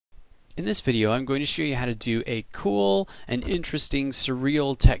In this video, I'm going to show you how to do a cool and interesting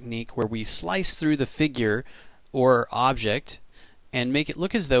surreal technique where we slice through the figure or object and make it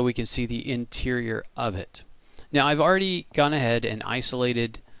look as though we can see the interior of it. Now, I've already gone ahead and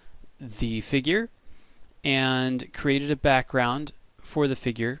isolated the figure and created a background for the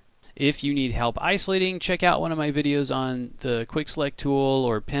figure. If you need help isolating, check out one of my videos on the quick select tool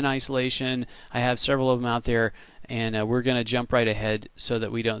or pin isolation. I have several of them out there, and we're going to jump right ahead so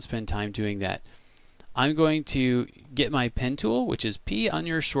that we don't spend time doing that. I'm going to get my pen tool, which is P on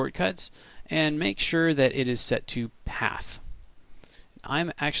your shortcuts, and make sure that it is set to path.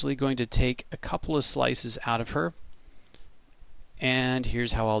 I'm actually going to take a couple of slices out of her, and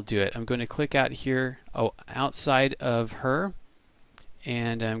here's how I'll do it. I'm going to click out here, outside of her,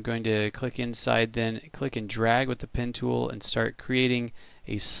 and I'm going to click inside, then click and drag with the pen tool and start creating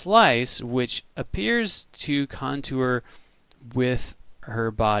a slice which appears to contour with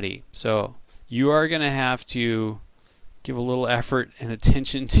her body. So you are going to have to give a little effort and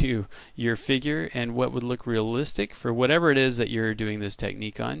attention to your figure and what would look realistic for whatever it is that you're doing this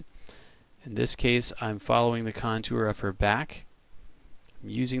technique on. In this case, I'm following the contour of her back. I'm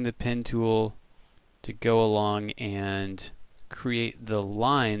using the pen tool to go along and create the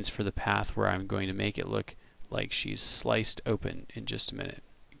lines for the path where I'm going to make it look like she's sliced open in just a minute.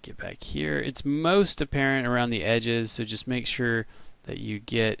 Get back here. It's most apparent around the edges, so just make sure that you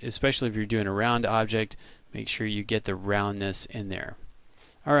get, especially if you're doing a round object, make sure you get the roundness in there.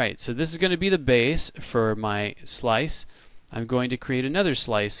 Alright, so this is going to be the base for my slice. I'm going to create another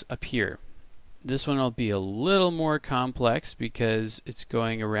slice up here. This one will be a little more complex because it's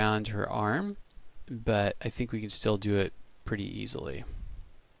going around her arm, but I think we can still do it pretty easily.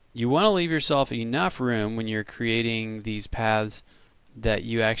 You want to leave yourself enough room when you're creating these paths that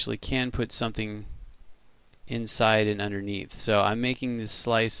you actually can put something inside and underneath. So I'm making this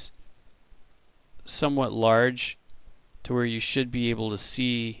slice somewhat large to where you should be able to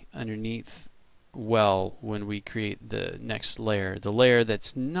see underneath well when we create the next layer, the layer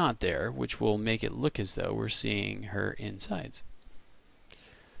that's not there, which will make it look as though we're seeing her insides.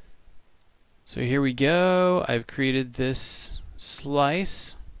 So here we go. I've created this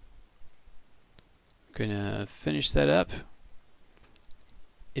slice. I'm going to finish that up.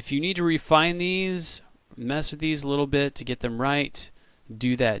 If you need to refine these, mess with these a little bit to get them right,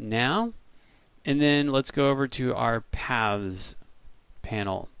 do that now. And then let's go over to our paths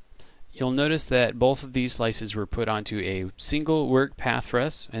panel. You'll notice that both of these slices were put onto a single work path for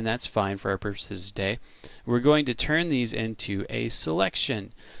us, and that's fine for our purposes today. We're going to turn these into a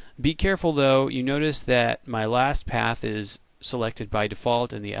selection. Be careful though, you notice that my last path is selected by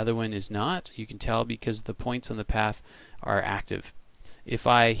default and the other one is not. You can tell because the points on the path are active. If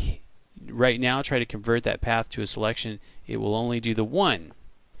I right now try to convert that path to a selection, it will only do the one.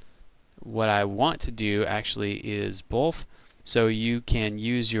 What I want to do actually is both, so you can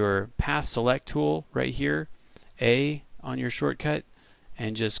use your path select tool right here, A on your shortcut,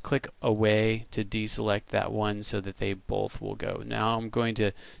 and just click away to deselect that one so that they both will go. Now I'm going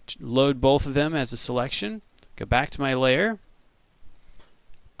to load both of them as a selection, go back to my layer.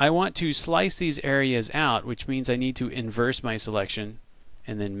 I want to slice these areas out, which means I need to inverse my selection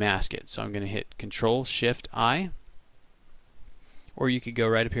and then mask it. So I'm going to hit Control Shift I, or you could go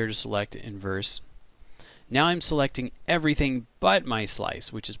right up here to select inverse. Now I'm selecting everything but my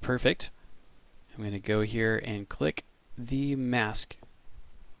slice, which is perfect. I'm going to go here and click the mask,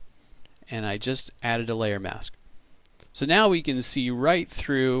 and I just added a layer mask. So now we can see right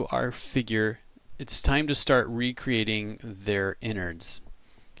through our figure. It's time to start recreating their innards.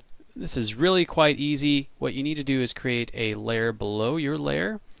 This is really quite easy. What you need to do is create a layer below your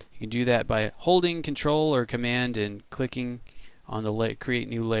layer. You can do that by holding Control or Command and clicking on the create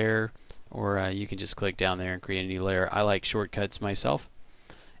new layer, or you can just click down there and create a new layer. I like shortcuts myself.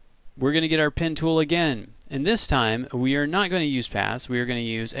 We're going to get our pen tool again, and this time we are not going to use paths, we are going to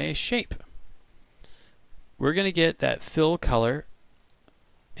use a shape. We're going to get that fill color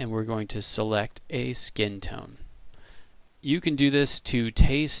and we're going to select a skin tone. You can do this to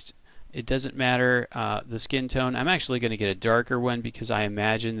taste. It doesn't matter the skin tone. I'm actually going to get a darker one because I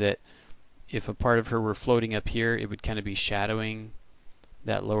imagine that if a part of her were floating up here, it would kind of be shadowing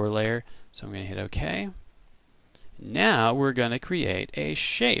that lower layer. So I'm going to hit OK. Now we're going to create a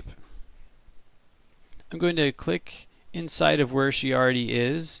shape. I'm going to click inside of where she already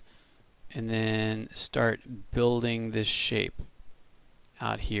is and then start building this shape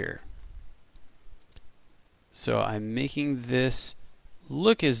out here. So I'm making this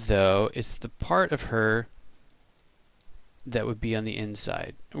look as though it's the part of her that would be on the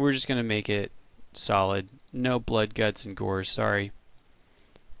inside. We're just going to make it solid. No blood, guts, and gore, sorry.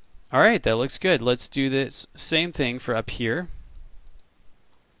 Alright, that looks good. Let's do this same thing for up here.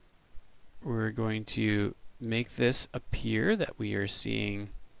 We're going to make this appear that we are seeing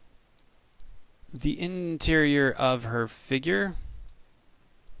the interior of her figure.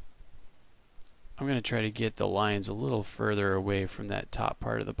 I'm going to try to get the lines a little further away from that top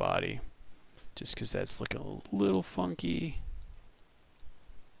part of the body, just because that's looking a little funky.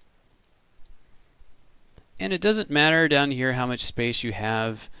 And it doesn't matter down here how much space you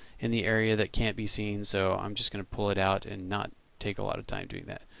have in the area that can't be seen, so I'm just going to pull it out and not take a lot of time doing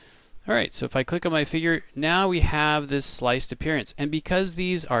that. Alright, so if I click on my figure, now we have this sliced appearance. And because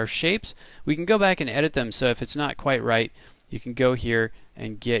these are shapes, we can go back and edit them. So if it's not quite right, you can go here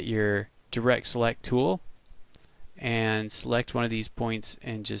and get your direct select tool and select one of these points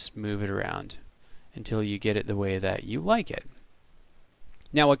and just move it around until you get it the way that you like it.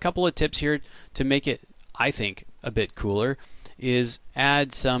 Now, a couple of tips here to make it, I think, a bit cooler is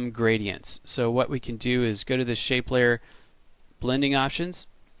add some gradients. So what we can do is go to the shape layer blending options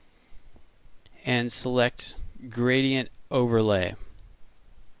and select gradient overlay.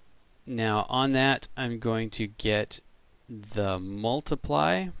 Now on that, I'm going to get the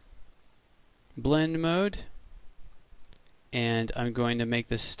multiply blend mode, and I'm going to make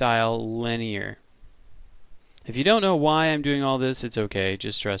the style linear. If you don't know why I'm doing all this, it's okay,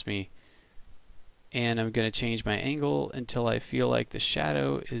 just trust me. And I'm going to change my angle until I feel like the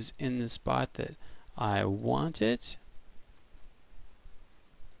shadow is in the spot that I want it.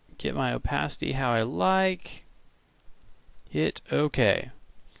 Get my opacity how I like. Hit OK.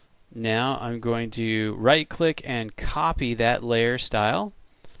 Now I'm going to right click and copy that layer style,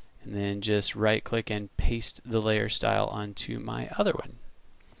 and then just right click and paste the layer style onto my other one.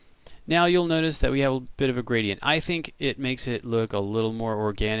 Now you'll notice that we have a bit of a gradient. I think it makes it look a little more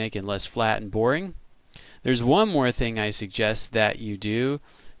organic and less flat and boring. There's one more thing I suggest that you do,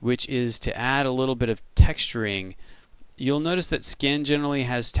 which is to add a little bit of texturing. You'll notice that skin generally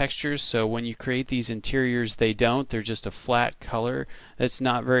has textures, so when you create these interiors they don't. They're just a flat color that's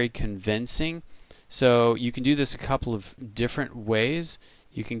not very convincing. So you can do this a couple of different ways.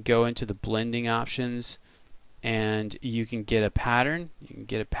 You can go into the blending options and you can get a pattern. You can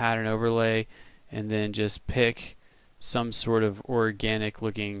get a pattern overlay and then just pick some sort of organic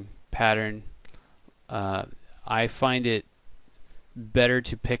looking pattern. I find it better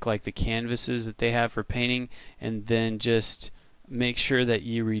to pick like the canvases that they have for painting, and then just make sure that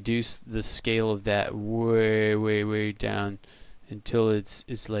you reduce the scale of that way down until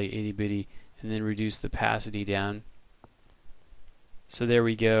it's like itty bitty, and then reduce the opacity down. So there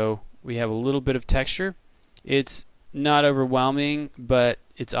we go. We have a little bit of texture. It's not overwhelming, but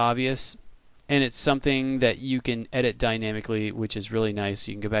it's obvious, and it's something that you can edit dynamically, which is really nice.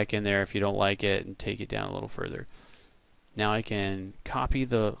 You can go back in there if you don't like it and take it down a little further. Now I can copy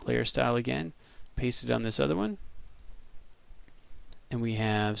the layer style again, paste it on this other one, and we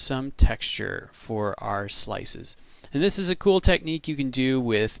have some texture for our slices. And this is a cool technique you can do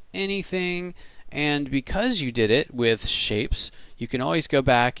with anything, and because you did it with shapes, you can always go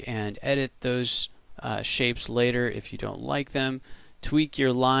back and edit those shapes later if you don't like them. Tweak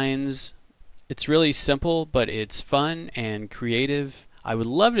your lines. It's really simple, but it's fun and creative. I would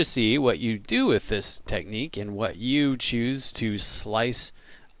love to see what you do with this technique and what you choose to slice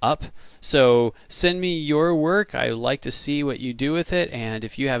up. So send me your work. I would like to see what you do with it, and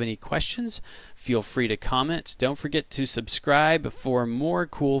if you have any questions, feel free to comment. Don't forget to subscribe for more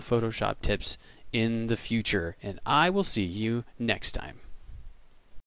cool Photoshop tips in the future, and I will see you next time.